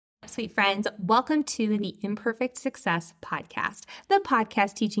sweet friends? Welcome to the Imperfect Success Podcast, the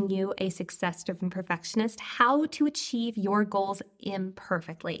podcast teaching you, a success-driven perfectionist, how to achieve your goals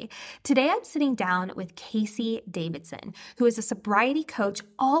imperfectly. Today, I'm sitting down with Casey Davidson, who is a sobriety coach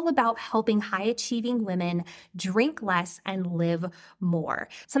all about helping high-achieving women drink less and live more.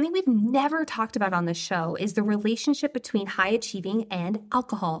 Something we've never talked about on the show is the relationship between high-achieving and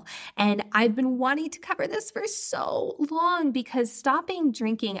alcohol. And I've been wanting to cover this for so long because stopping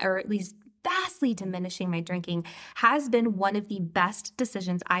drinking, or at least vastly diminishing my drinking, has been one of the best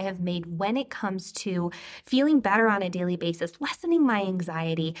decisions I have made when it comes to feeling better on a daily basis, lessening my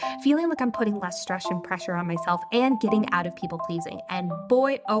anxiety, feeling like I'm putting less stress and pressure on myself, and getting out of people pleasing. And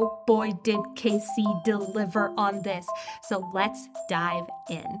boy, oh boy, did Casey deliver on this. So let's dive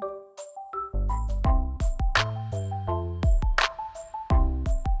in.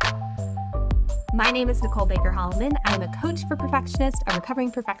 My name is Nicole Baker-Holloman. I am a coach for perfectionists, a recovering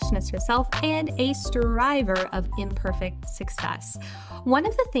perfectionist herself, and a striver of imperfect success. One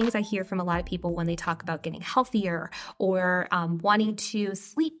of the things I hear from a lot of people when they talk about getting healthier or wanting to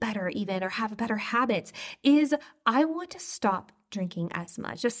sleep better even or have better habits is, I want to stop drinking as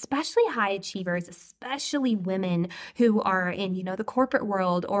much, especially high achievers, especially women who are in, the corporate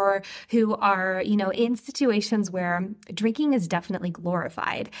world or who are, in situations where drinking is definitely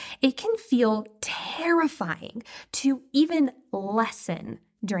glorified. It can feel terrifying to even lessen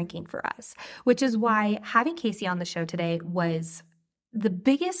drinking for us, which is why having Casey on the show today was the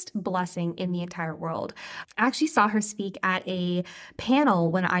biggest blessing in the entire world. I actually saw her speak at a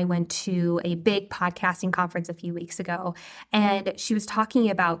panel when I went to a big podcasting conference a few weeks ago, and she was talking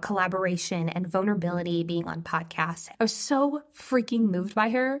about collaboration and vulnerability being on podcasts. I was so freaking moved by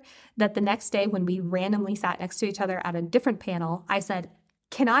her that the next day when we randomly sat next to each other at a different panel, I said,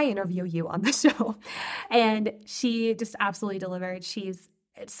 "Can I interview you on the show?" And she just absolutely delivered. She's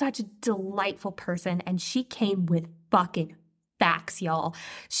such a delightful person, and she came with bucket facts, y'all.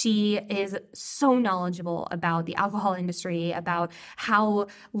 She is so knowledgeable about the alcohol industry, about how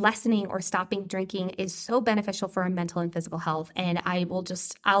lessening or stopping drinking is so beneficial for our mental and physical health. And I'm going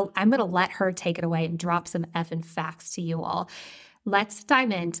to let her take it away and drop some effing facts to you all. Let's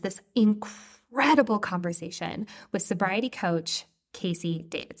dive into this incredible conversation with sobriety coach Casey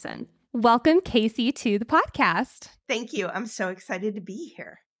Davidson. Welcome, Casey, to the podcast. Thank you. I'm so excited to be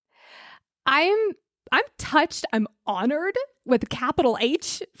here. I'm touched. I'm honored with a capital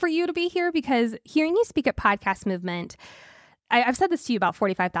H for you to be here, because hearing you speak at Podcast Movement, I've said this to you about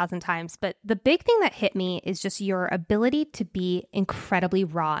 45,000 times, but the big thing that hit me is just your ability to be incredibly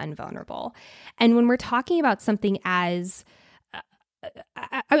raw and vulnerable. And when we're talking about something as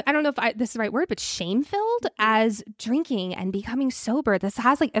I don't know if this is the right word, but shame-filled as drinking and becoming sober, this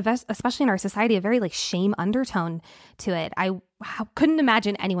has especially in our society, a very shame undertone to it. I couldn't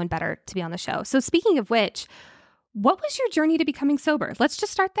imagine anyone better to be on the show. So speaking of which, what was your journey to becoming sober? Let's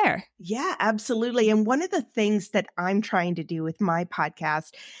just start there. Yeah, absolutely. And one of the things that I'm trying to do with my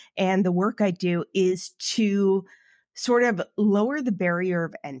podcast and the work I do is to sort of lower the barrier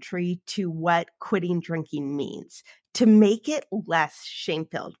of entry to what quitting drinking means, to make it less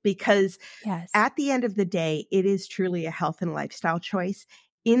shame-filled, because At the end of the day, it is truly a health and lifestyle choice.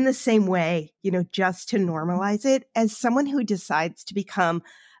 In the same way, just to normalize it as someone who decides to become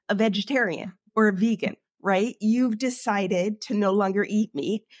a vegetarian or a vegan, right? You've decided to no longer eat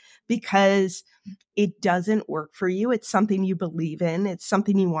meat because it doesn't work for you. It's something you believe in. It's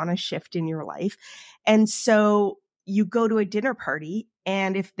something you want to shift in your life. And so you go to a dinner party,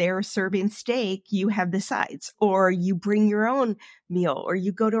 and if they're serving steak, you have the sides, or you bring your own meal, or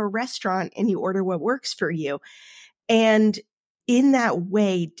you go to a restaurant and you order what works for you. And in that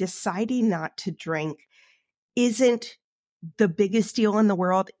way, deciding not to drink isn't the biggest deal in the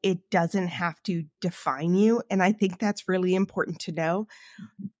world. It doesn't have to define you. And I think that's really important to know.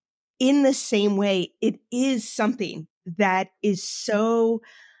 In the same way, it is something that is so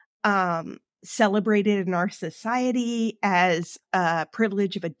celebrated in our society as a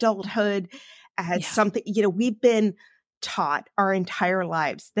privilege of adulthood, as something, we've been taught our entire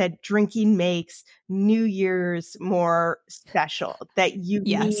lives that drinking makes New Year's more special, that you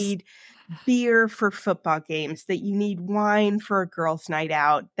need beer for football games, that you need wine for a girls' night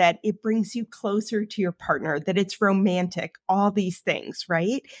out, that it brings you closer to your partner, that it's romantic, all these things,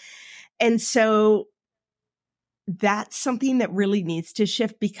 right? And so that's something that really needs to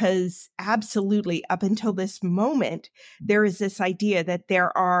shift, because absolutely up until this moment, there is this idea that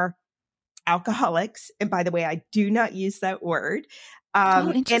there are alcoholics. And by the way, I do not use that word.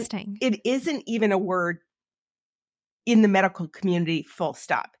 Interesting. And it isn't even a word in the medical community, full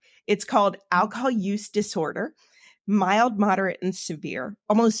stop. It's called alcohol use disorder. mild, moderate, and severe.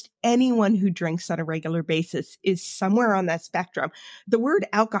 Almost anyone who drinks on a regular basis is somewhere on that spectrum. The word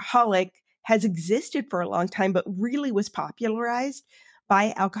alcoholic has existed for a long time, but really was popularized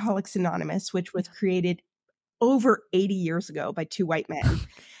by Alcoholics Anonymous, which was created over 80 years ago by two white men.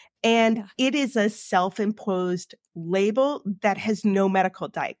 And it is a self-imposed label that has no medical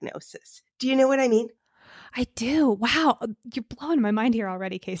diagnosis. Do you know what I mean? I do. Wow. You're blowing my mind here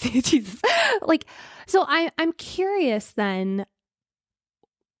already, Casey. Jesus. So I'm curious then.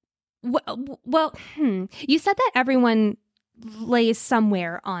 You said that everyone lays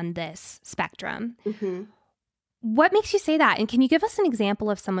somewhere on this spectrum. Mm-hmm. What makes you say that? And can you give us an example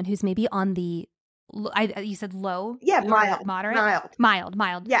of someone who's maybe on the, you said low? Yeah, mild. Moderate?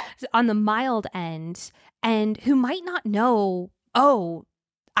 Mild. Yeah. On the mild end, and who might not know, oh,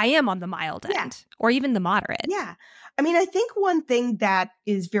 I am on the mild end, or even the moderate. Yeah. I mean, I think one thing that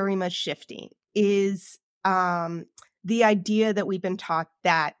is very much shifting is the idea that we've been taught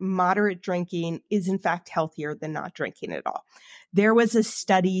that moderate drinking is in fact healthier than not drinking at all. There was a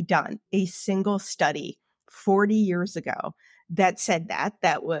study done, a single study 40 years ago that said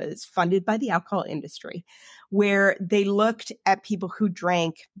that was funded by the alcohol industry, where they looked at people who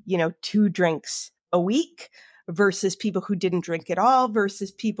drank, 2 drinks a week versus people who didn't drink at all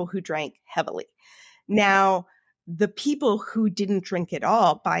versus people who drank heavily. Now, the people who didn't drink at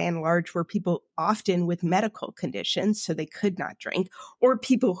all, by and large, were people often with medical conditions, so they could not drink, or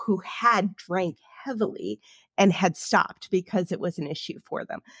people who had drank heavily and had stopped because it was an issue for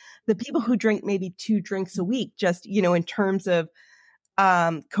them. The people who drink maybe 2 drinks a week, just, in terms of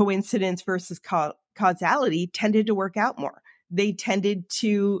coincidence versus causality, tended to work out more. They tended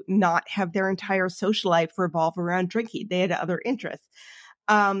to not have their entire social life revolve around drinking. They had other interests.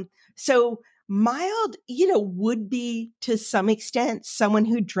 So mild, would be to some extent someone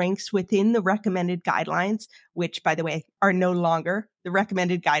who drinks within the recommended guidelines, which, by the way, are no longer the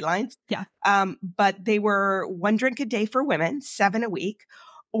recommended guidelines. Yeah. But they were 1 drink a day for women, 7 a week,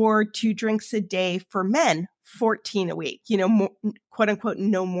 or 2 drinks a day for men, 14 a week, more, quote unquote,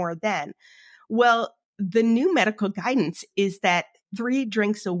 no more than. Well, the new medical guidance is that 3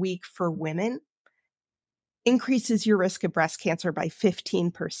 drinks a week for women increases your risk of breast cancer by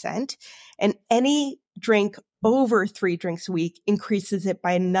 15%. And any drink over 3 drinks a week increases it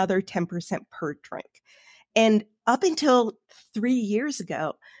by another 10% per drink. And up until 3 years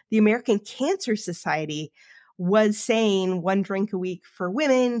ago, the American Cancer Society was saying 1 drink a week for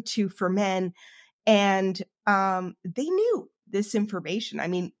women, 2 for men. And they knew this information. I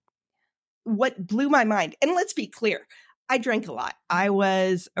mean, what blew my mind, and let's be clear, I drank a lot. I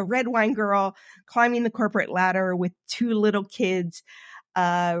was a red wine girl climbing the corporate ladder with 2 little kids.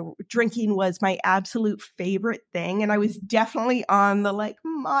 Drinking was my absolute favorite thing. And I was definitely on the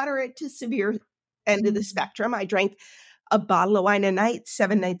moderate to severe end of the spectrum. I drank a bottle of wine a night,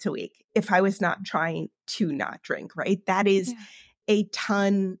 7 nights a week, if I was not trying to not drink, right? That is a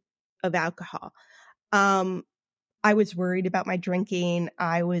ton of alcohol. I was worried about my drinking.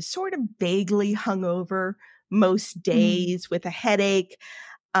 I was sort of vaguely hungover most days with a headache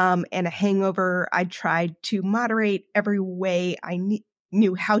and a hangover. I tried to moderate every way I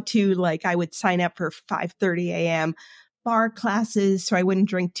knew how to. I would sign up for 5:30 a.m. bar classes so I wouldn't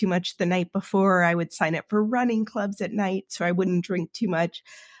drink too much the night before. I would sign up for running clubs at night so I wouldn't drink too much.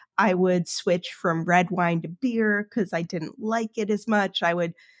 I would switch from red wine to beer because I didn't like it as much. I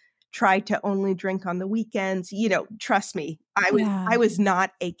would try to only drink on the weekends. Trust me, I was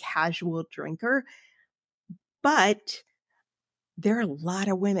not a casual drinker, but there are a lot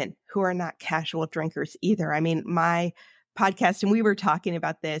of women who are not casual drinkers either. I mean, my podcast, and we were talking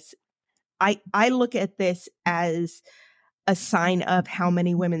about this, I look at this as a sign of how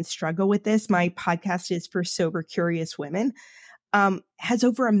many women struggle with this. My podcast is for sober, curious women. Has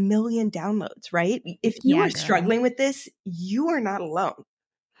over 1 million downloads, right? If you are struggling with this, you are not alone.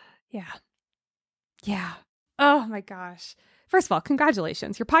 Yeah. Oh my gosh. First of all,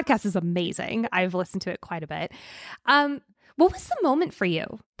 congratulations. Your podcast is amazing. I've listened to it quite a bit. What was the moment for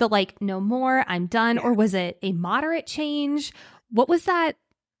you? No more, I'm done? Or was it a moderate change? What was that?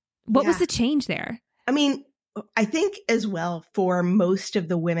 What was the change there? I mean, I think as well for most of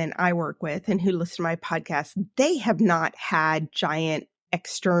the women I work with and who listen to my podcast, they have not had giant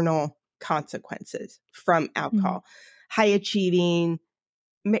external consequences from alcohol. High achieving,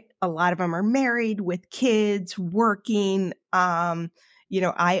 a lot of them are married with kids, working.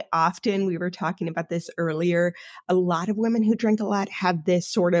 I often, we were talking about this earlier, a lot of women who drink a lot have this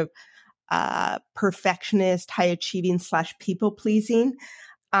sort of perfectionist, high achieving / people pleasing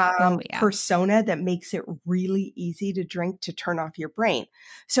persona that makes it really easy to drink to turn off your brain.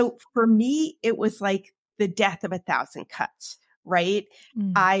 So for me, it was like the death of a thousand cuts, right?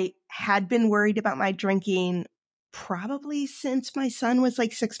 Mm. I had been worried about my drinking probably since my son was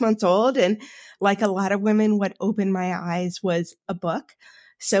like 6 months old. And like a lot of women, what opened my eyes was a book.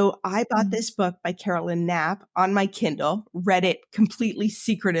 So I bought Mm. this book by Carolyn Knapp on my Kindle, read it completely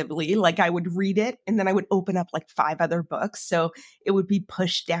secretively. Like I would read it and then I would open up like 5 other books. So it would be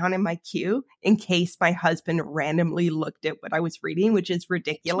pushed down in my queue in case my husband randomly looked at what I was reading, which is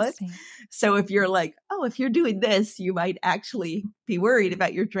ridiculous. Interesting. So if you're like, oh, if you're doing this, you might actually be worried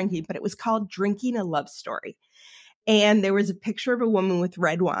about your drinking. But it was called Drinking a Love Story. And there was a picture of a woman with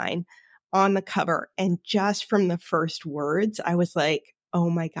red wine on the cover. And just from the first words, I was like, oh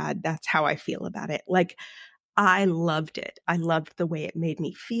my God, that's how I feel about it. Like, I loved it. I loved the way it made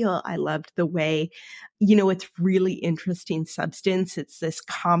me feel. I loved the way, it's really interesting substance. It's this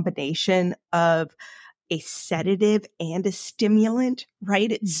combination of a sedative and a stimulant,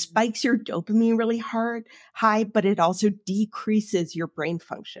 right? It spikes your dopamine really high, but it also decreases your brain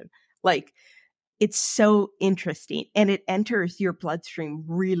function. Like, it's so interesting and it enters your bloodstream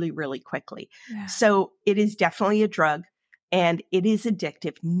really, really quickly. Yeah. So it is definitely a drug and it is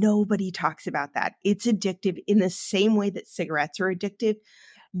addictive. Nobody talks about that. It's addictive in the same way that cigarettes are addictive.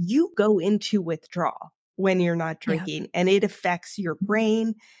 You go into withdrawal when you're not drinking and it affects your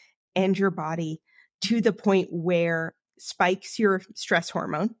brain and your body to the point where spikes your stress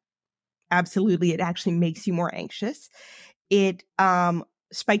hormone. Absolutely. It actually makes you more anxious. It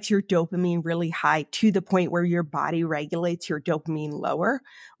spikes your dopamine really high to the point where your body regulates your dopamine lower,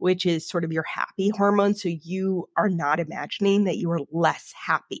 which is sort of your happy hormone. So you are not imagining that you are less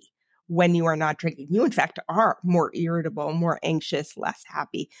happy when you are not drinking. You, in fact, are more irritable, more anxious, less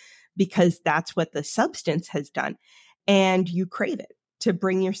happy because that's what the substance has done. And you crave it to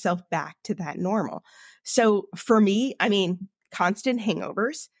bring yourself back to that normal. So for me, I mean, constant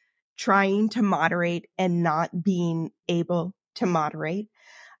hangovers, trying to moderate and not being able to moderate.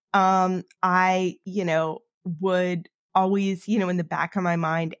 I, would always, in the back of my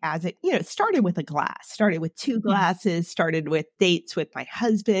mind as it started with a glass, started with 2 glasses, started with dates with my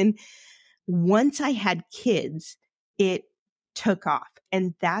husband. Once I had kids, it took off.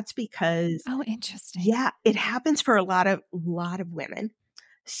 And that's because, Oh, interesting. yeah, it happens for a lot of women.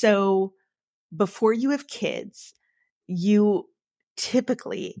 So before you have kids, you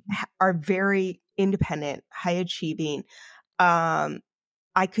typically are very independent, high achieving.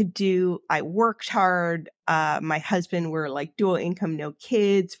 I worked hard. My husband were like dual income, no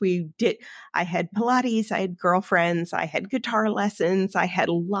kids. I had Pilates, I had girlfriends, I had guitar lessons, I had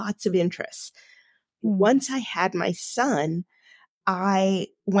lots of interests. Once I had my son, I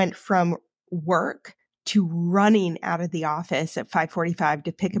went from work to running out of the office at 5:45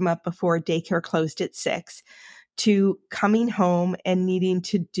 to pick him up before daycare closed at 6, to coming home and needing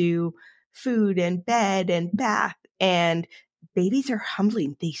to do food and bed and bath. And babies are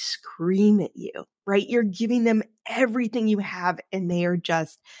humbling. They scream at you, right? You're giving them everything you have and they are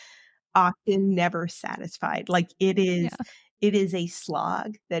just often never satisfied. Like it is a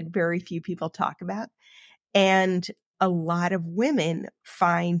slog that very few people talk about. And a lot of women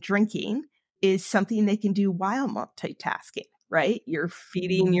find drinking is something they can do while multitasking, right? You're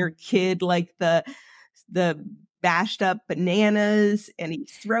feeding your kid like the bashed up bananas and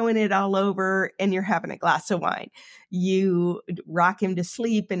he's throwing it all over and you're having a glass of wine. You rock him to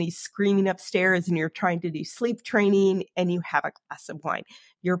sleep and he's screaming upstairs and you're trying to do sleep training and you have a glass of wine.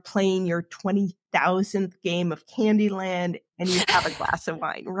 You're playing your 20,000th game of Candyland and you have a glass of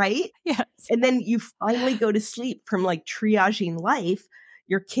wine, right? Yes. And then you finally go to sleep from like triaging life.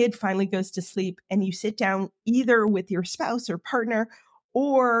 Your kid finally goes to sleep and you sit down either with your spouse or partner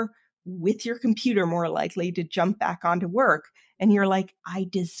or with your computer, more likely to jump back onto work. And you're like, I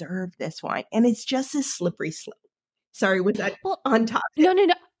deserve this wine. And it's just a slippery slope. Sorry, was that on topic? No.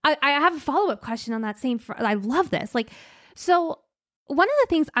 I have a follow-up question on that same. I love this. So one of the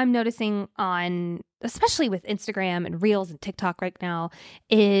things I'm noticing on, especially with Instagram and Reels and TikTok right now,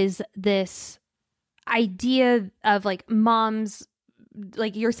 is this idea of like moms,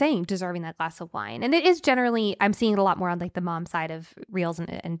 like you're saying, deserving that glass of wine. And it is generally, I'm seeing it a lot more on like the mom side of Reels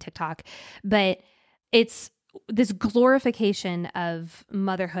and TikTok, but it's this glorification of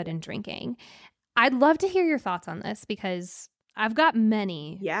motherhood and drinking. I'd love to hear your thoughts on this because I've got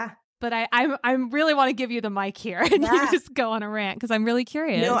many. Yeah. But I really want to give you the mic here and you just go on a rant because I'm really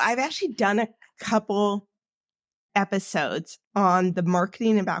curious. I've actually done a couple episodes on the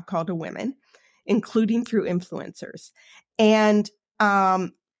marketing of alcohol to women, including through influencers. And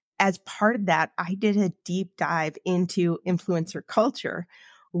as part of that, I did a deep dive into influencer culture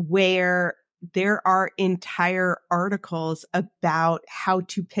where there are entire articles about how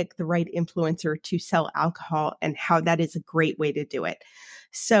to pick the right influencer to sell alcohol and how that is a great way to do it.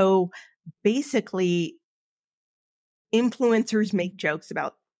 So basically, influencers make jokes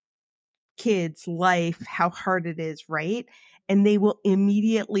about kids' life, how hard it is, right? And they will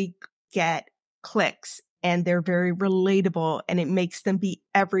immediately get clicks, and they're very relatable, and it makes them be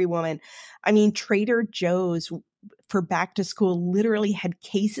every woman. I mean, Trader Joe's for back to school literally had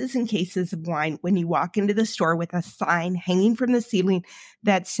cases and cases of wine when you walk into the store with a sign hanging from the ceiling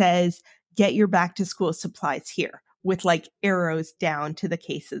that says, "Get your back to school supplies here," with like arrows down to the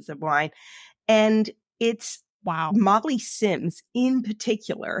cases of wine. And it's Wow. Molly Sims in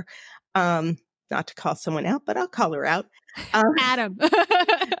particular, not to call someone out, but I'll call her out. Adam.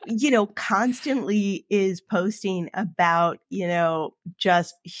 Constantly is posting about,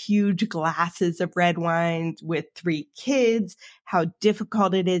 just huge glasses of red wine with 3 kids, how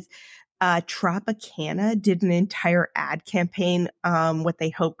difficult it is. Tropicana did an entire ad campaign, what they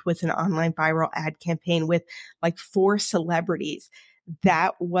hoped was an online viral ad campaign with like 4 celebrities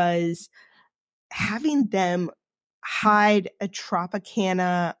that was having them hide a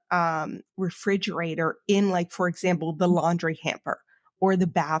Tropicana refrigerator in, like, for example, the laundry hamper or the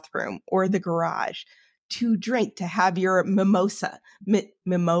bathroom or the garage to drink, to have your mimosa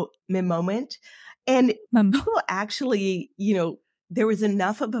moment. And people actually, there was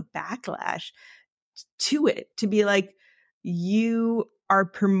enough of a backlash to it to be like, you are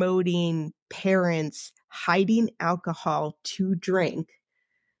promoting parents hiding alcohol to drink,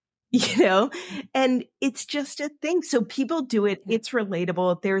 and it's just a thing. So people do it. It's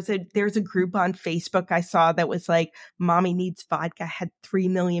relatable. There's a group on Facebook I saw that was like, Mommy Needs Vodka, had 3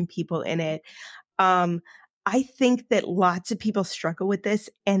 million people in it. I think that lots of people struggle with this.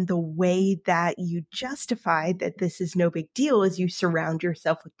 And the way that you justify that this is no big deal is you surround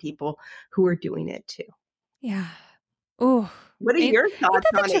yourself with people who are doing it too. Yeah. Oh, what are your thoughts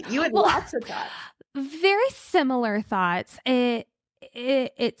on it? You had lots of thoughts. Very similar thoughts.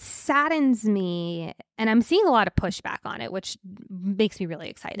 It saddens me, and I'm seeing a lot of pushback on it, which makes me really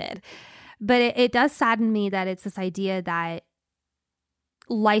excited. But it does sadden me that it's this idea that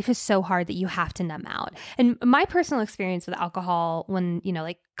life is so hard that you have to numb out. And my personal experience with alcohol when,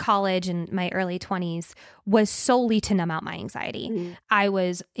 like college and my early 20s was solely to numb out my anxiety. Mm-hmm. I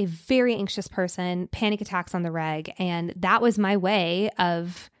was a very anxious person, panic attacks on the reg, and that was my way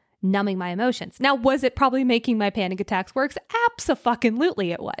of numbing my emotions. Now, was it probably making my panic attacks worse?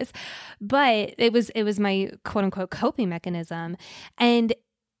 Abso-fucking-lutely it was. But it was my quote unquote coping mechanism. And,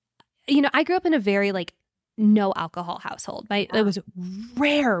 I grew up in a very no alcohol household. It was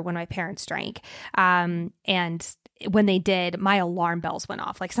rare when my parents drank. And when they did, my alarm bells went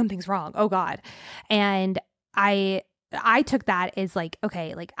off, like something's wrong. Oh God. And I took that as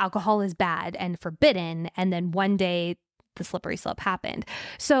okay, alcohol is bad and forbidden. And then one day the slippery slope happened.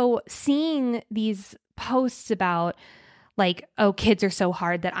 So seeing these posts about oh, kids are so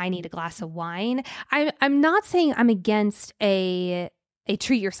hard that I need a glass of wine. I'm not saying I'm against a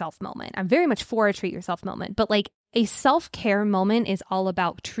treat yourself moment. I'm very much for a treat yourself moment, but a self-care moment is all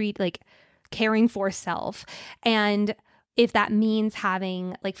about caring for self. And if that means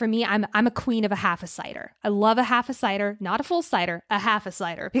having, for me, I'm a queen of a half a cider. I love a half a cider, not a full cider, a half a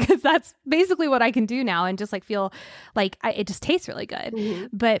cider, because that's basically what I can do now and just feel it just tastes really good. Mm-hmm.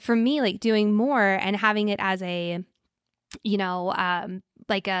 But for me, doing more and having it as a,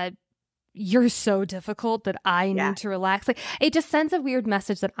 you're so difficult that I need to relax. It just sends a weird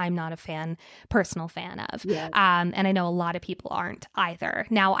message that I'm not a personal fan of. Yeah. And I know a lot of people aren't either.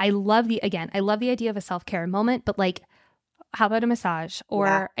 Now, I love the idea of a self-care moment, but how about a massage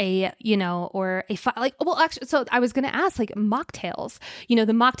or so I was going to ask mocktails,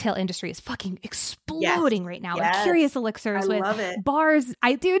 the mocktail industry is fucking exploding right now. Yes. Curious Elixirs with bars.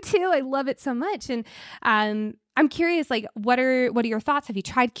 I do too. I love it so much. And, I'm curious, what are your thoughts? Have you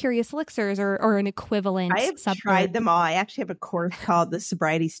tried Curious Elixirs or an equivalent? I have tried them all. I actually have a course called the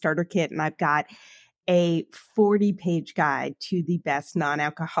Sobriety Starter Kit, and I've got a 40-page guide to the best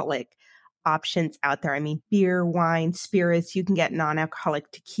non-alcoholic options out there. I mean, beer, wine, spirits. You can get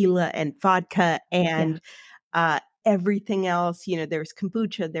non-alcoholic tequila and vodka and everything else. There's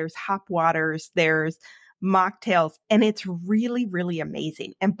kombucha, there's hop waters, there's mocktails, and it's really, really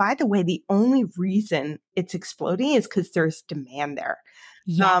amazing. And by the way, the only reason it's exploding is because there's demand there.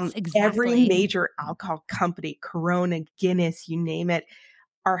 Yes, exactly. Every major alcohol company, Corona, Guinness, you name it,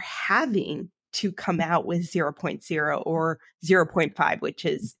 are having to come out with 0.0 or 0.5, which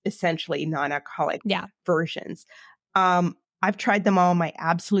is essentially non-alcoholic versions. I've tried them all. My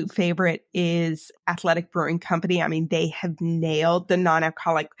absolute favorite is Athletic Brewing Company. I mean, they have nailed the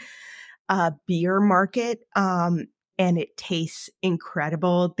non-alcoholic beer market. And it tastes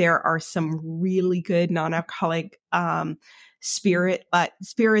incredible. There are some really good non-alcoholic spirits, but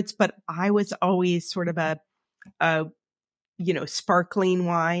I was always sort of a sparkling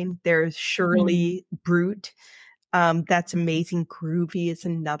wine. There's Shirley Brut. That's amazing. Groovy is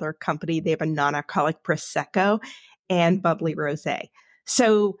another company. They have a non-alcoholic Prosecco and bubbly rosé.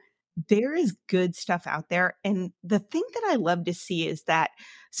 So there is good stuff out there. And the thing that I love to see is that,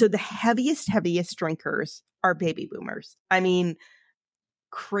 so the heaviest drinkers are baby boomers. I mean,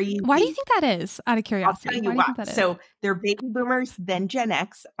 crazy. Why do you think that is? Out of curiosity. I'll tell you Why do you think what. that is? So they're baby boomers, then Gen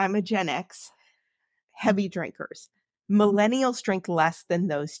X. I'm a Gen X. Heavy drinkers. Millennials drink less than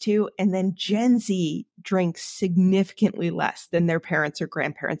those two. And then Gen Z drinks significantly less than their parents or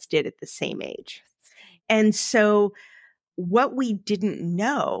grandparents did at the same age. And so what we didn't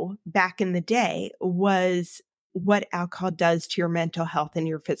know back in the day was what alcohol does to your mental health and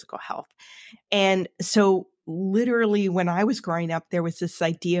your physical health. And so literally when I was growing up, there was this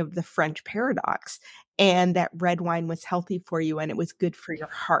idea of the French paradox, and that red wine was healthy for you and it was good for your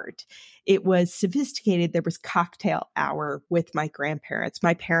heart. It was sophisticated. There was cocktail hour with my grandparents.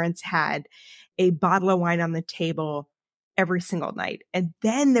 My parents had a bottle of wine on the table every single night. And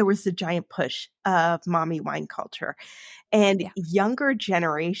then there was the giant push of mommy wine culture. And younger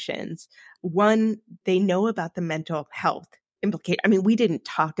generations, one, they know about the mental health I mean, we didn't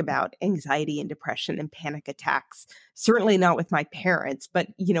talk about anxiety and depression and panic attacks, certainly not with my parents. But,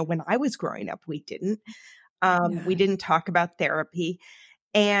 when I was growing up, we didn't. We didn't talk about therapy,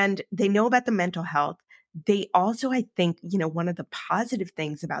 and they know about the mental health. They also, I think, one of the positive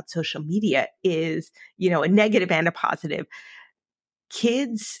things about social media is, a negative and a positive.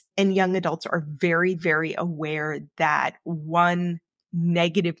 Kids and young adults are very, very aware that one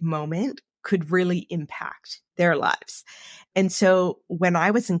negative moment could really impact their lives. And so when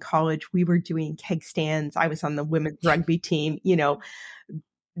I was in college, we were doing keg stands. I was on the women's rugby team,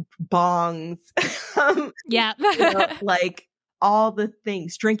 bongs, like all the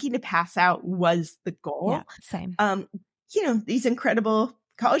things. Drinking to pass out was the goal. Yeah, same. These incredible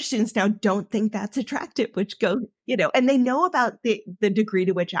college students now don't think that's attractive, which goes, and they know about the degree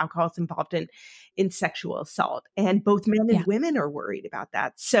to which alcohol is involved in sexual assault. And both men and women are worried about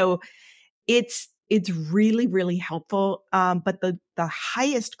that. So it's really, really helpful. But the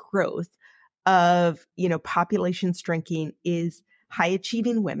highest growth of, populations drinking is high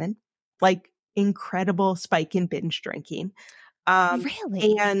achieving women, like incredible spike in binge drinking.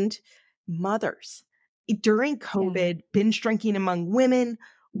 Really? And mothers. During COVID, binge drinking among women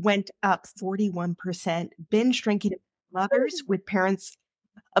went up 41%. Binge drinking among mothers with parents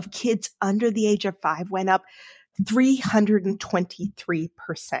of kids under the age of 5 went up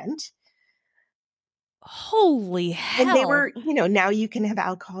 323%. Holy hell. And they were, now you can have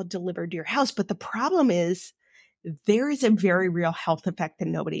alcohol delivered to your house. But the problem is there is a very real health effect that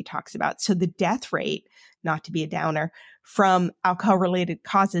nobody talks about. So the death rate, not to be a downer, from alcohol-related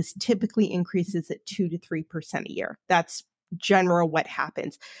causes typically increases at 2 to 3% a year. That's general what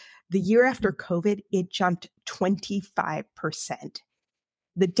happens. The year after COVID, it jumped 25%.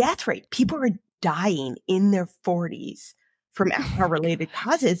 The death rate, people are dying in their 40s from alcohol-related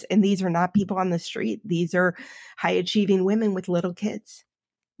causes. And these are not people on the street. These are high-achieving women with little kids.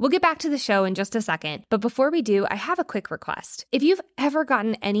 We'll get back to the show in just a second, but before we do, I have a quick request. If you've ever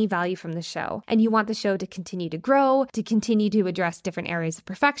gotten any value from the show and you want the show to continue to grow, to continue to address different areas of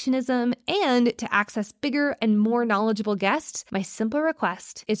perfectionism, and to access bigger and more knowledgeable guests, my simple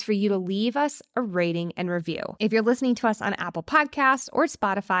request is for you to leave us a rating and review. If you're listening to us on Apple Podcasts or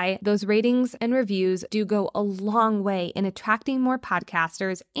Spotify, those ratings and reviews do go a long way in attracting more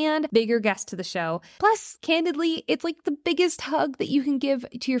podcasters and bigger guests to the show. Plus, candidly, it's like the biggest hug that you can give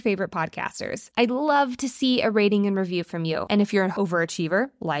to your favorite podcasters. I'd love to see a rating and review from you. And if you're an overachiever,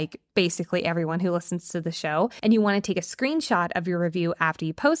 like basically everyone who listens to the show, and you want to take a screenshot of your review after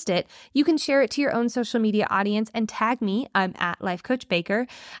you post it, you can share it to your own social media audience and tag me. I'm at Life Coach Baker.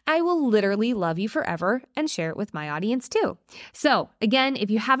 I will literally love you forever and share it with my audience too. So again, if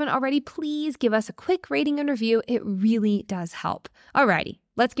you haven't already, please give us a quick rating and review. It really does help. Alrighty,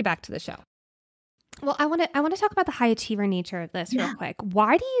 let's get back to the show. Well, I want to talk about the high achiever nature of this real quick.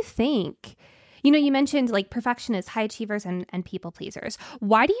 Why do you think, you mentioned like perfectionists, high achievers, and people pleasers.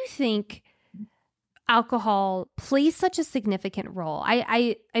 Why do you think alcohol plays such a significant role?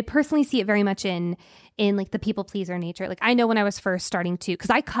 I personally see it very much in like the people pleaser nature. Like I know when I was first starting to, because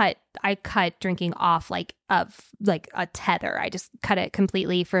I cut drinking off like a tether. I just cut it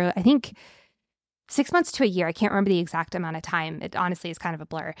completely for I think 6 months to a year. I can't remember the exact amount of time. It honestly is kind of a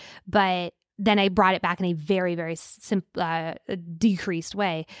blur, but then I brought it back in a very, very decreased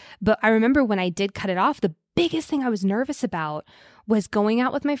way. But I remember when I did cut it off, the biggest thing I was nervous about was going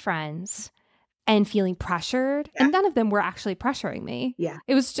out with my friends and feeling pressured. Yeah. And none of them were actually pressuring me. Yeah.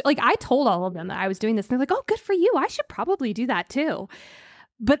 It was like, I told all of them that I was doing this. And they're like, oh, good for you. I should probably do that too.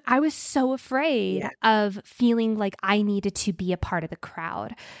 But I was so afraid of feeling like I needed to be a part of the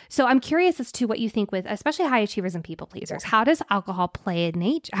crowd. So I'm curious as to what you think with, especially high achievers and people pleasers. How does alcohol play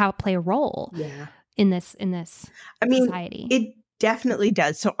a role in this society? It definitely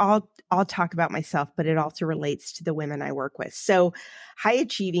does. So I'll talk about myself, but it also relates to the women I work with. So high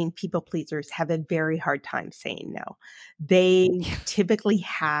achieving people pleasers have a very hard time saying no. They typically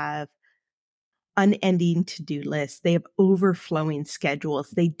have unending to-do lists. They have overflowing schedules.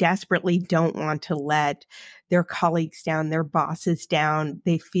 They desperately don't want to let their colleagues down, their bosses down.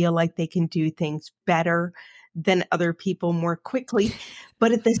 They feel like they can do things better than other people more quickly.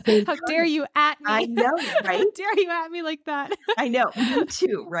 But at the same time, how dare you at me? I know, right? How dare you at me like that? I know, me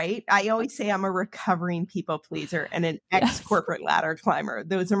too, right? I always say I'm a recovering people pleaser and an ex-corporate ladder climber.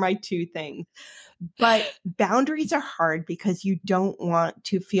 Those are my two things. But boundaries are hard because you don't want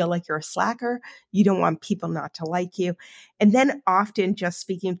to feel like you're a slacker. You don't want people not to like you. And then often, just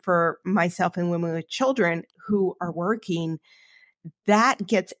speaking for myself and women with children who are working, that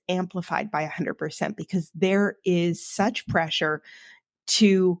gets amplified by 100% because there is such pressure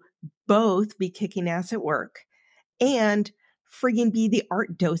to both be kicking ass at work and frigging be the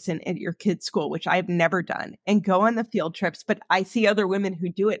art docent at your kid's school, which I've never done, and go on the field trips. But I see other women who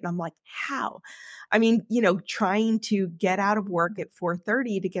do it and I'm like, how? I mean, trying to get out of work at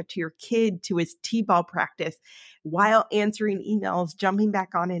 4:30 to get to your kid to his t-ball practice while answering emails, jumping back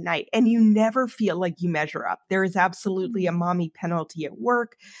on at night. And you never feel like you measure up. There is absolutely a mommy penalty at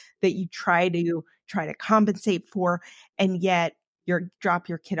work that you try to compensate for. And yet drop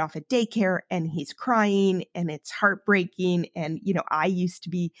your kid off at daycare and he's crying and it's heartbreaking. And,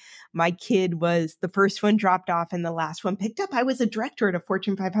 my kid was the first one dropped off and the last one picked up. I was a director at a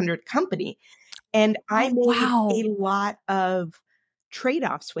Fortune 500 company and I made a lot of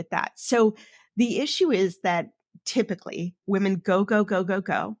trade-offs with that. So the issue is that typically women go, go, go, go,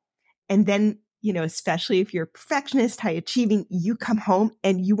 go. And then, especially if you're a perfectionist, high achieving, you come home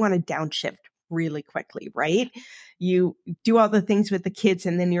and you want to downshift really quickly, right? You do all the things with the kids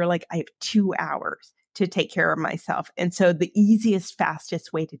and then you're like, I have 2 hours to take care of myself. And so the easiest,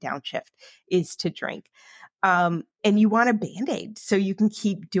 fastest way to downshift is to drink. And you want a Band-Aid so you can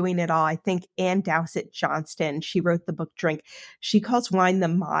keep doing it all. I think Ann Dowsett Johnston, she wrote the book Drink. She calls wine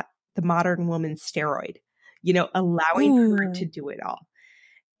the modern woman's steroid, allowing her to do it all.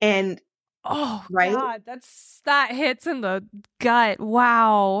 And oh, right? God, that hits in the gut.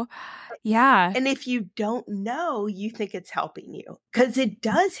 Wow. Yeah. And if you don't know, you think it's helping you because it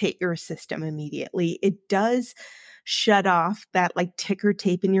does hit your system immediately. It does shut off that like ticker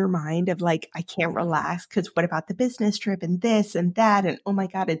tape in your mind of like, I can't relax because what about the business trip and this and that? And oh my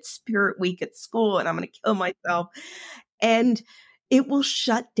God, it's Spirit Week at school and I'm going to kill myself. And it will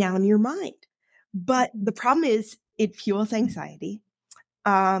shut down your mind. But the problem is it fuels anxiety.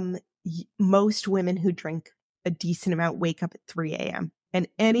 Most women who drink a decent amount wake up at 3 a.m. And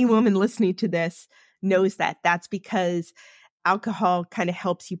any woman listening to this knows that. That's because alcohol kind of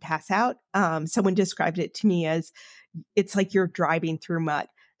helps you pass out. Someone described it to me as it's like you're driving through mud.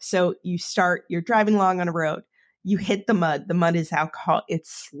 So you're driving along on a road. You hit the mud. The mud is alcohol. It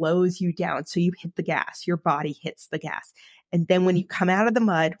slows you down. So you hit the gas. Your body hits the gas. And then when you come out of the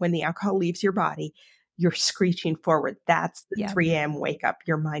mud, when the alcohol leaves your body, you're screeching forward. That's the 3 a.m. wake up.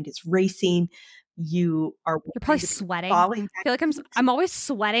 Your mind is racing. You're probably sweating. I feel like I'm always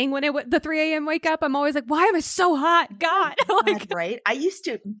sweating when the 3 a.m. wake up. I'm always like, why am I so hot? God. Right. I used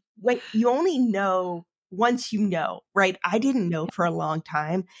to, you only know once you know, right? I didn't know for a long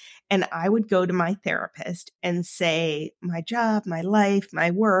time. And I would go to my therapist and say, my job, my life,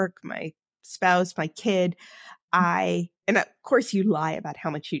 my work, my spouse, my kid, and of course you lie about how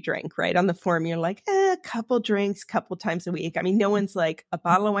much you drink, right? On the form, you're like, a couple drinks, couple times a week. I mean, no one's like a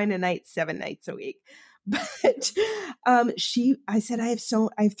bottle of wine a night, 7 nights a week. But I said, I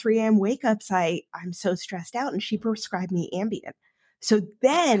have 3 a.m. wake ups. I'm so stressed out. And she prescribed me Ambien. So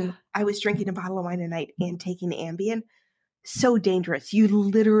then I was drinking a bottle of wine a night and taking Ambien. So dangerous. You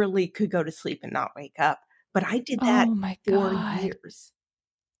literally could go to sleep and not wake up. But I did that for years.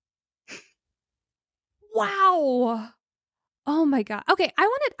 Wow. Oh my God. Okay.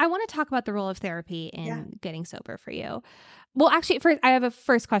 I want to talk about the role of therapy in getting sober for you. Well, actually, first I have a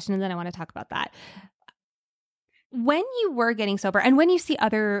first question and then I want to talk about that. when you were getting sober and when you see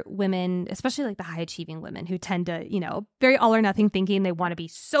other women, especially like the high achieving women who tend to, very all or nothing thinking they want to be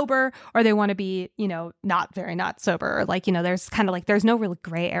sober or they want to be, not sober, or like, there's kind of like, there's no real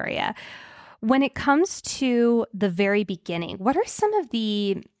gray area. When it comes to the very beginning, what are some of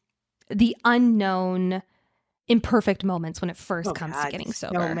the unknown imperfect moments when it first comes to getting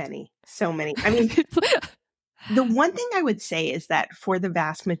sober? So many. I mean, the one thing I would say is that for the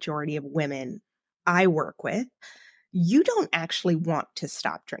vast majority of women I work with, you don't actually want to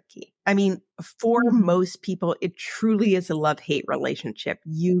stop drinking. I mean, for most people, it truly is a love-hate relationship.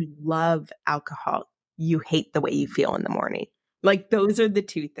 You love alcohol. You hate the way you feel in the morning. Like those are the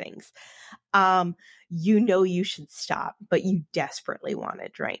two things. You should stop, but you desperately want to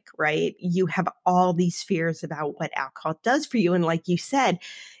drink, right? You have all these fears about what alcohol does for you. And like you said,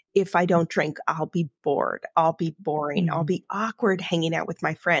 if I don't drink, I'll be bored. I'll be boring. I'll be awkward hanging out with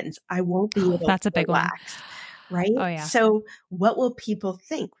my friends. I won't be able That's to a big relax, one. right? Oh, yeah. So what will people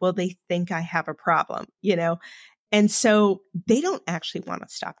think? Will they think I have a problem, And so they don't actually want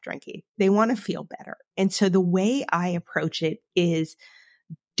to stop drinking. They want to feel better. And so the way I approach it is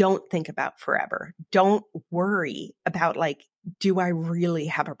don't think about forever. Don't worry about like, do I really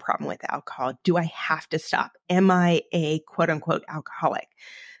have a problem with alcohol? Do I have to stop? Am I a quote unquote alcoholic?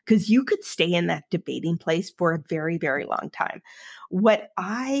 Because you could stay in that debating place for a very, very long time. What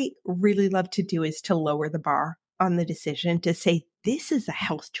I really love to do is to lower the bar on the decision to say, this is a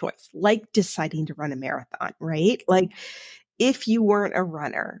health choice, like deciding to run a marathon, right? Like if you weren't a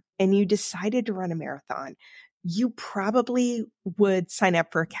runner and you decided to run a marathon, you probably would sign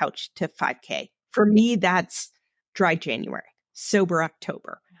up for a couch to 5K. For me, that's dry January, sober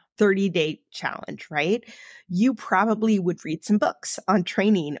October, 30-day challenge, right? You probably would read some books on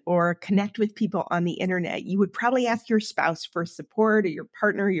training or connect with people on the internet. You would probably ask your spouse for support or your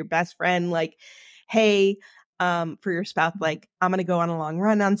partner, your best friend, like, hey, for your spouse, like, I'm going to go on a long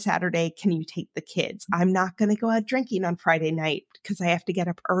run on Saturday. Can you take the kids? I'm not going to go out drinking on Friday night because I have to get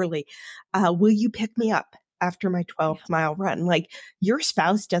up early. Will you pick me up after my 12-mile run? Like your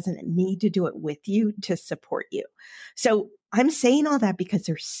spouse doesn't need to do it with you to support you. So I'm saying all that because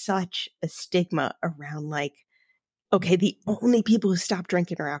there's such a stigma around like, okay, the only people who stop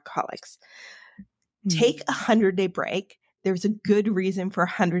drinking are alcoholics. Take a 100-day break. There's a good reason for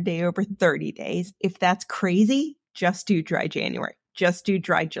 100-day over 30 days. If that's crazy, just do dry January, just do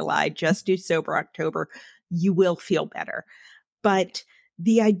dry July, just do sober October. You will feel better. But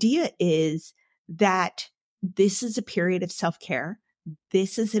the idea is that this is a period of self-care.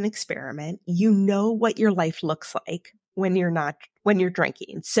 This is an experiment. You know what your life looks like when you're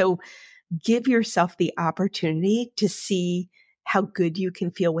drinking. So give yourself the opportunity to see how good you can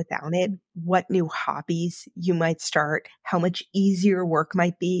feel without it, what new hobbies you might start, how much easier work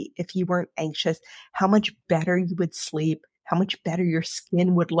might be if you weren't anxious, how much better you would sleep, how much better your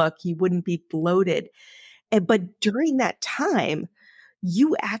skin would look. You wouldn't be bloated. But during that time,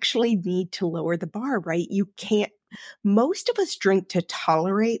 you actually need to lower the bar, right? Most of us drink to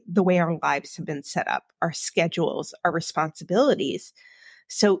tolerate the way our lives have been set up, our schedules, our responsibilities.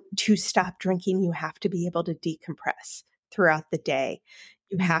 So to stop drinking, you have to be able to decompress throughout the day.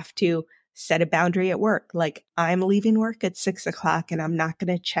 You have to set a boundary at work. Like I'm leaving work at 6:00 and I'm not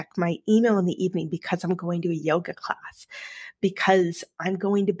going to check my email in the evening because I'm going to a yoga class, because I'm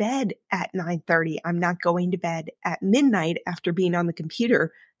going to bed at 9:30. I'm not going to bed at midnight after being on the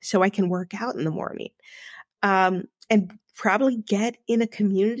computer so I can work out in the morning. And probably get in a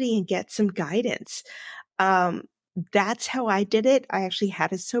community and get some guidance. That's how I did it. I actually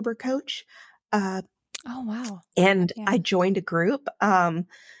had a sober coach. Oh, wow. And I joined a group,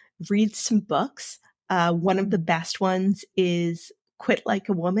 read some books. One of the best ones is Quit Like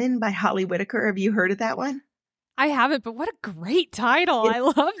a Woman by Holly Whitaker. Have you heard of that one? I haven't, but what a great title. I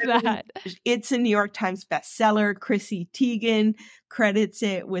love that. It's a New York Times bestseller. Chrissy Teigen credits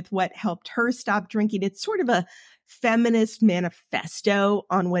it with what helped her stop drinking. It's sort of a feminist manifesto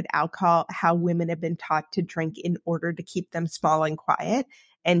on how women have been taught to drink in order to keep them small and quiet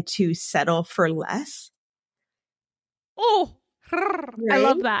and to settle for less. Oh, right? I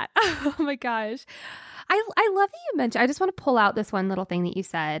love that. Oh my gosh. I love that you mentioned, I just want to pull out this one little thing that you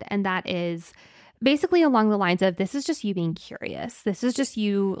said, and that is basically along the lines of, this is just you being curious. This is just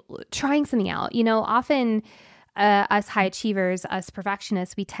you trying something out. Often us high achievers, us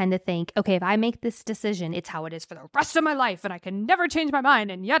perfectionists, we tend to think, okay, if I make this decision, it's how it is for the rest of my life and I can never change my mind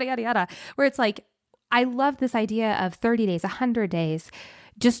and yada, yada, yada. Where it's like, I love this idea of 30 days, 100 days,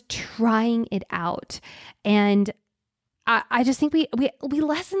 just trying it out. And I just think we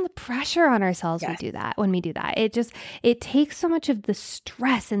lessen the pressure on ourselves. Yes. When we do that, it takes so much of the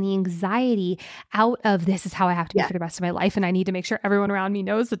stress and the anxiety out of this is how I have to be Yeah. for the rest of my life. And I need to make sure everyone around me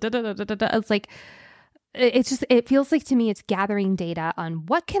knows that it's like, it feels like to me, it's gathering data on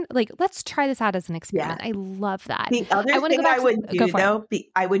let's try this out as an experiment. Yeah. I love that. The other I want to thing go back I would go do for it. though,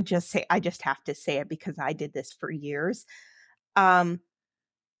 I would just say, I just have to say it because I did this for years.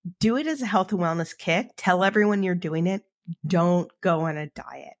 Do it as a health and wellness kick. Tell everyone you're doing it. Don't go on a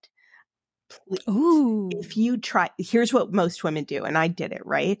diet. Please. Ooh. If you try, here's what most women do, and I did it,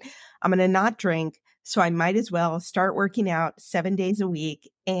 right? I'm going to not drink, so I might as well start working out 7 days a week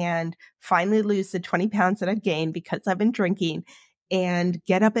and finally lose the 20 pounds that I've gained because I've been drinking and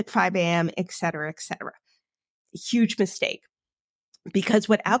get up at 5 a.m., et cetera, et cetera. Huge mistake. Because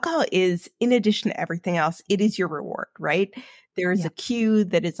what alcohol is, in addition to everything else, it is your reward, right? There is a cue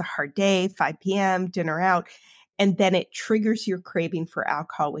that it's a hard day, 5 p.m., dinner out, and then it triggers your craving for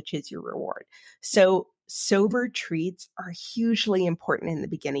alcohol, which is your reward. So sober treats are hugely important in the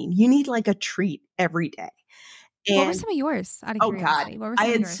beginning. You need like a treat every day. What were some of yours, out of Oh God, curiosity? What were I some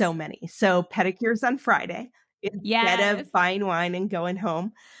of had yours? so many. So pedicures on Friday instead Yes. of buying wine and going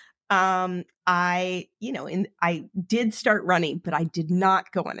home. I did start running, but I did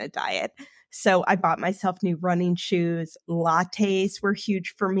not go on a diet. So I bought myself new running shoes. Lattes were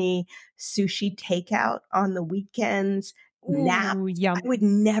huge for me. Sushi takeout on the weekends. Nap. Ooh, yum. I would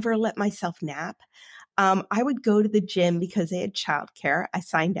never let myself nap. I would go to the gym because they had childcare. I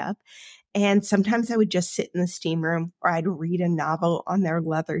signed up. And sometimes I would just sit in the steam room or I'd read a novel on their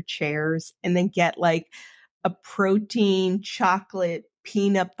leather chairs and then get like a protein, chocolate,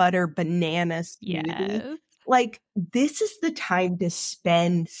 peanut butter, banana smoothie. Yes. Like, this is the time to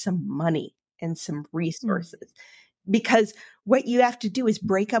spend some money and some resources because what you have to do is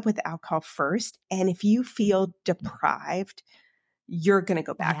break up with alcohol first. And if you feel deprived, you're going to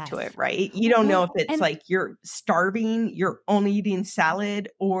go back to it, right? You don't know if it's like you're starving, you're only eating salad,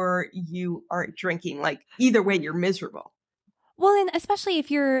 or you aren't drinking. Like, either way, you're miserable. Well, and especially if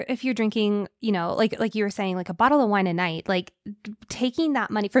you're drinking, like you were saying, like a bottle of wine a night, like taking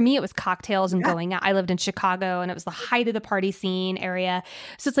that money, for me, it was cocktails and going out. I lived in Chicago and it was the height of the party scene area.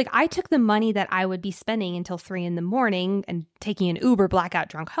 So it's like, I took the money that I would be spending until 3 a.m. and taking an Uber blackout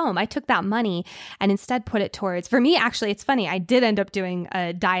drunk home. I took that money and instead put it towards, for me, actually, it's funny. I did end up doing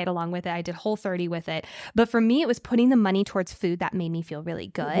a diet along with it. I did Whole30 with it. But for me, it was putting the money towards food that made me feel really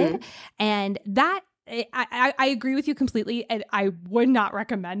good. Mm-hmm. And that, I agree with you completely, and I would not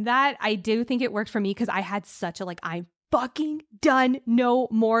recommend that. I do think it worked for me because I had such a I'm fucking done, no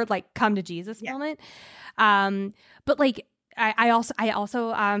more, come to Jesus moment. But I also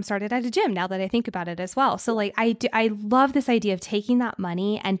started at a gym now that I think about it as well. So I love this idea of taking that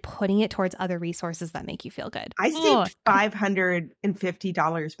money and putting it towards other resources that make you feel good. I saved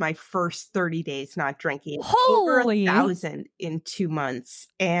 $550 my first 30 days not drinking. Holy! Over $1,000 in 2 months,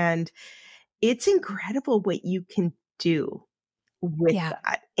 and it's incredible what you can do with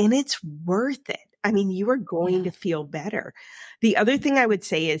that. And it's worth it. I mean, you are going to feel better. The other thing I would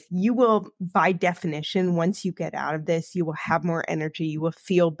say is you will, by definition, once you get out of this, you will have more energy. You will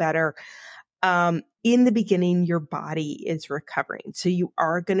feel better. In the beginning, your body is recovering. So you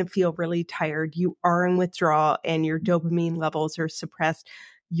are going to feel really tired. You are in withdrawal and your dopamine levels are suppressed.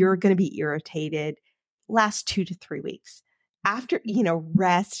 You're going to be irritated. Last 2 to 3 weeks. After,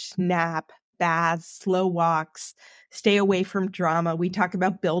 rest, nap, baths, slow walks, stay away from drama. We talk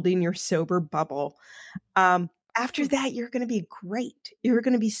about building your sober bubble. After that, you're going to be great. You're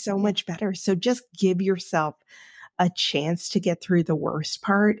going to be so much better. So just give yourself a chance to get through the worst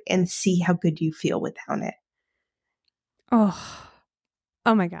part and see how good you feel without it. Oh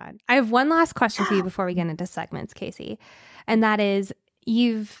my God. I have one last question for you before we get into segments, Casey. And that is,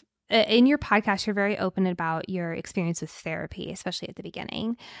 in your podcast, you're very open about your experience with therapy, especially at the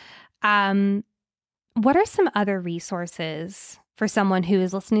beginning. What are some other resources for someone who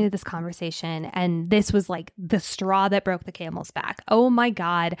is listening to this conversation and this was like the straw that broke the camel's back? Oh my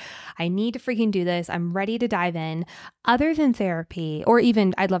God, I need to freaking do this. I'm ready to dive in. Other than therapy, or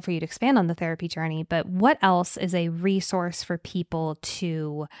even I'd love for you to expand on the therapy journey, but what else is a resource for people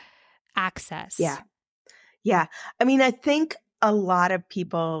to access? Yeah. I mean, I think a lot of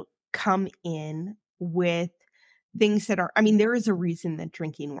people come in with things that are, there is a reason that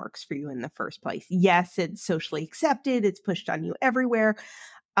drinking works for you in the first place. Yes, it's socially accepted. It's pushed on you everywhere.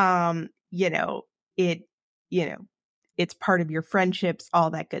 It's part of your friendships,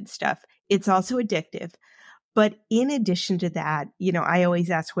 all that good stuff. It's also addictive. But in addition to that, I always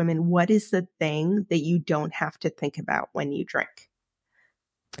ask women, what is the thing that you don't have to think about when you drink?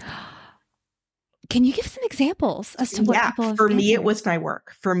 Can you give some examples as to what people have for been me, it through? was my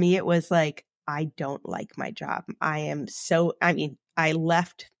work. For me, it was like, I don't like my job. I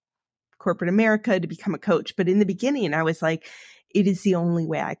left corporate America to become a coach. But in the beginning, I was like, it is the only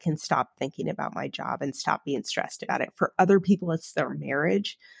way I can stop thinking about my job and stop being stressed about it. For other people, it's their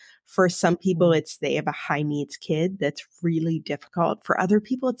marriage. For some people, it's they have a high needs kid that's really difficult. For other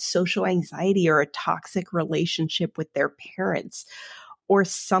people, it's social anxiety or a toxic relationship with their parents or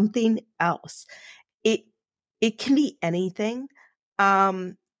something else. It can be anything.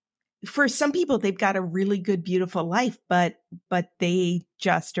 For some people, they've got a really good, beautiful life, but they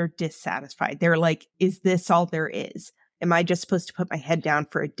just are dissatisfied. They're like, is this all there is? Am I just supposed to put my head down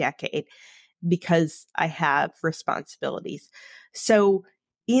for a decade because I have responsibilities? So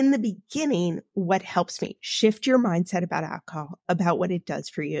in the beginning, what helps me shift your mindset about alcohol, about what it does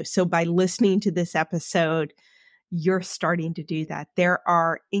for you. So by listening to this episode, you're starting to do that. There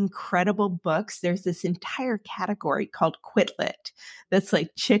are incredible books. There's this entire category called Quitlet that's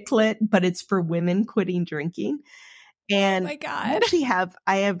like chick lit, but it's for women quitting drinking. And Oh my God.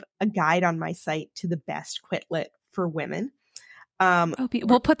 I have a guide on my site to the best Quitlet for women.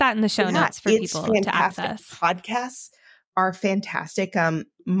 We'll put that in the show notes for people to access. Podcasts are fantastic.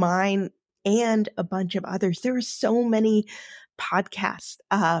 Mine and a bunch of others. There are so many podcasts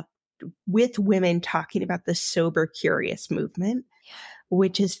with women talking about the sober curious movement,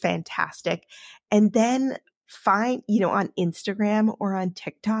 which is fantastic. And then find, on Instagram or on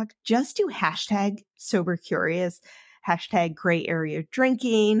TikTok, just do hashtag sober curious, hashtag gray area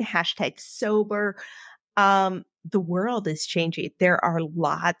drinking, hashtag sober. The world is changing. There are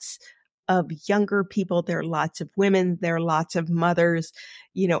lots of younger people. There are lots of women. There are lots of mothers,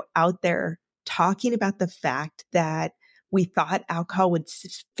 out there talking about the fact that we thought alcohol would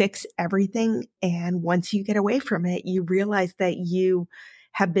fix everything. And once you get away from it, you realize that you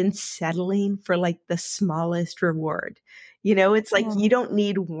have been settling for like the smallest reward. It's like you don't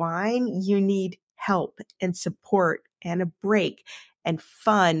need wine. You need help and support and a break and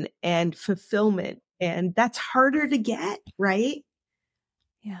fun and fulfillment. And that's harder to get, right?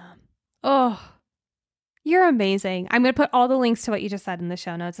 Yeah. Oh, you're amazing. I'm going to put all the links to what you just said in the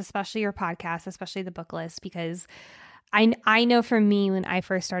show notes, especially your podcast, especially the book list, because I know for me, when I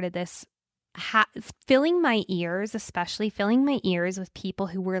first started this, filling my ears with people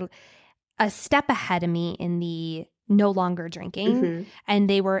who were a step ahead of me in the no longer drinking, and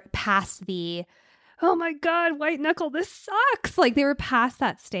they were past the, oh my God, white knuckle, this sucks. Like they were past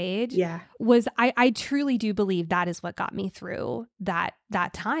that stage. Yeah. I truly do believe that is what got me through that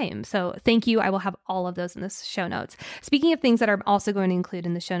time. So thank you. I will have all of those in the show notes. Speaking of things that I'm also going to include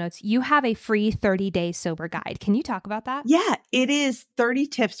in the show notes, you have a free 30-day sober guide. Can you talk about that? Yeah, it is 30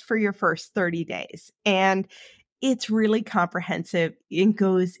 tips for your first 30 days. And it's really comprehensive. It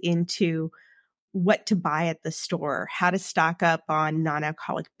goes into what to buy at the store, how to stock up on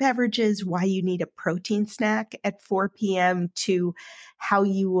non-alcoholic beverages, why you need a protein snack at 4 p.m., to how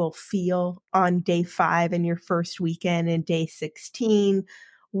you will feel on day 5 in your first weekend and day 16,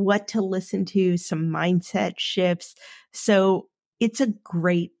 what to listen to, some mindset shifts. So it's a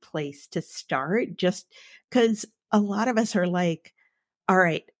great place to start, just because a lot of us are like, all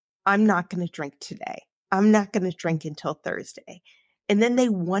right, I'm not going to drink today. I'm not going to drink until Thursday. And then they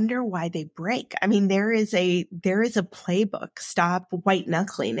wonder why they break. I mean, there is a playbook. Stop white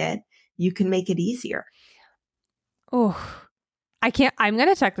knuckling it. You can make it easier. Oh, I'm going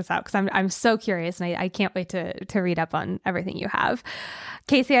to check this out because I'm so curious, and I can't wait to read up on everything you have.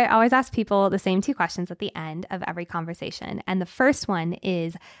 Casey, I always ask people the same 2 questions at the end of every conversation. And the first one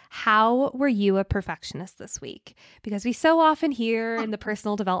is, how were you a perfectionist this week? Because we so often hear in the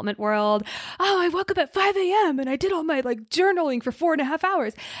personal development world, oh, I woke up at 5 a.m. and I did all my journaling for 4.5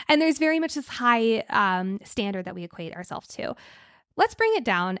 hours. And there's very much this high standard that we equate ourselves to. Let's bring it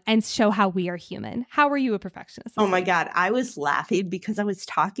down and show how we are human. How were you a perfectionist? Oh my God. I was laughing because I was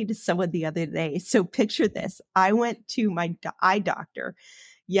talking to someone the other day. So picture this. I went to my eye doctor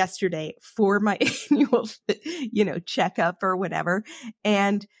yesterday for my annual, checkup or whatever.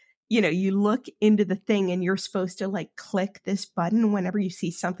 And, you look into the thing and you're supposed to click this button whenever you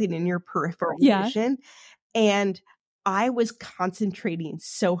see something in your peripheral vision. And I was concentrating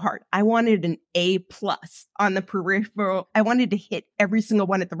so hard. I wanted an A+ on the peripheral. I wanted to hit every single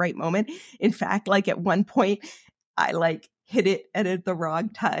one at the right moment. In fact, at one point, I hit it at the wrong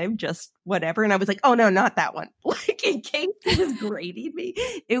time, just whatever. And I was like, oh no, not that one. In case it was grading me.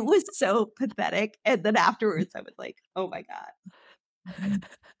 It was so pathetic. And then afterwards I was like, oh my God.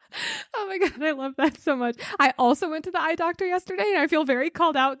 Oh my God, I love that so much. I also went to the eye doctor yesterday, and I feel very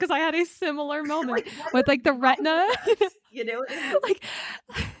called out because I had a similar moment with the retina.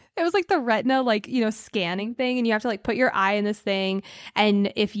 it was like the retina, like, scanning thing. And you have to like put your eye in this thing.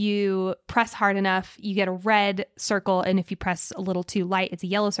 And if you press hard enough, you get a red circle. And if you press a little too light, it's a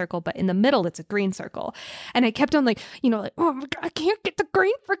yellow circle. But in the middle, it's a green circle. And I kept on like, oh my God, I can't get the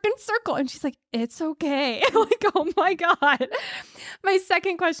green freaking circle. And she's like, it's okay. Like, oh my God. My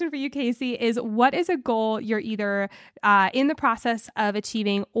second question for you, Casey, is what is a goal you're either in the process of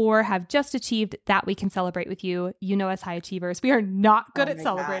achieving or have just achieved that we can celebrate with you? You know us high achievers. We are not good at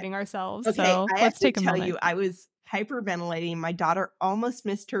celebrating ourselves. Okay, So let's take a moment. I was hyperventilating. My daughter almost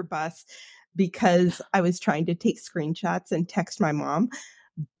missed her bus because I was trying to take screenshots and text my mom.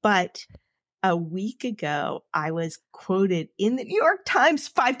 But a week ago, I was quoted in the New York Times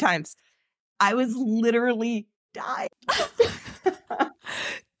 5 times. I was literally dying.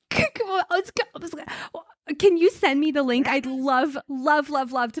 Let's go. Can you send me the link? I'd love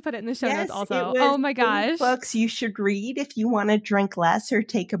to put it in the show notes also. Oh my gosh. Books you should read if you want to drink less or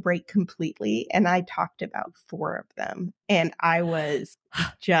take a break completely. And I talked about 4 of them. And I was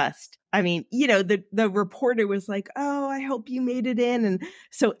just, the reporter was like, oh, I hope you made it in. And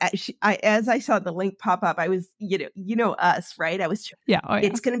so as I saw the link pop up, I was, us, right? I was,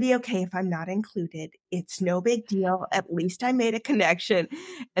 it's going to be okay if I'm not included. It's no big deal. At least I made a connection.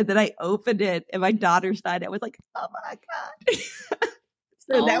 And then I opened it and my daughter died. I was like, oh my God.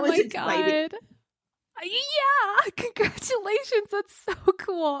 So that was exciting. God. Yeah, congratulations. That's so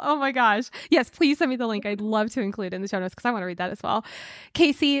cool. Oh my gosh. Yes, please send me the link. I'd love to include it in the show notes because I want to read that as well.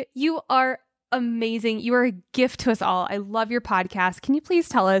 Casey, you are amazing. You are a gift to us all. I love your podcast. Can you please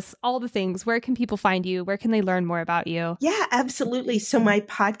tell us all the things? Where can people find you? Where can they learn more about you? Yeah, absolutely. So my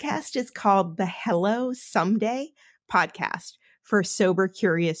podcast is called the Hello Someday Podcast for Sober,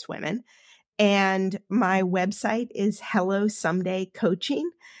 Curious Women. And my website is Hello Someday Coaching.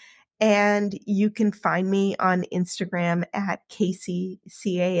 And you can find me on Instagram at Casey,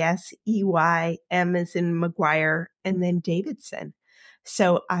 Casey, M as in McGuire, and then Davidson.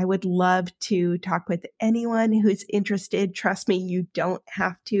 So I would love to talk with anyone who's interested. Trust me, you don't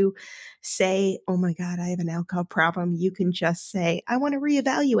have to say, oh my God, I have an alcohol problem. You can just say, I want to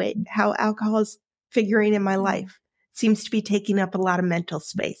reevaluate how alcohol is figuring in my life. It seems to be taking up a lot of mental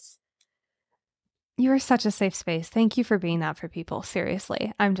space. You are such a safe space. Thank you for being that for people.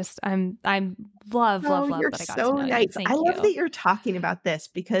 Seriously. I'm love that I got to know you. Thank you. I love that you're talking about this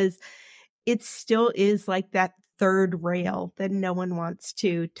because it still is like that third rail that no one wants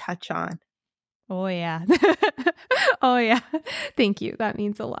to touch on. Oh yeah. Oh yeah. Thank you. That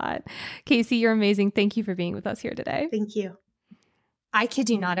means a lot. Casey, you're amazing. Thank you for being with us here today. Thank you. I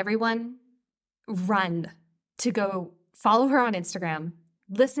kid you not, everyone. Run to go follow her on Instagram.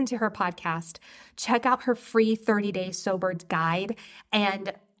 Listen to her podcast, check out her free 30-day sober guide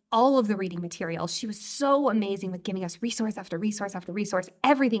and all of the reading material. She was so amazing with giving us resource after resource after resource.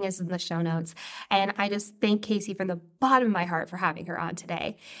 Everything is in the show notes. And I just thank Casey from the bottom of my heart for having her on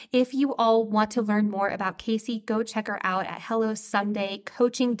today. If you all want to learn more about Casey, go check her out at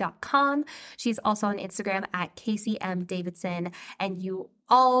hellosomedaycoaching.com. She's also on Instagram at Casey M. Davidson. And you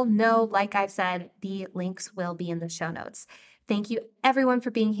all know, like I've said, the links will be in the show notes. Thank you, everyone,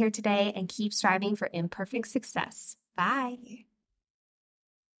 for being here today and keep striving for imperfect success. Bye.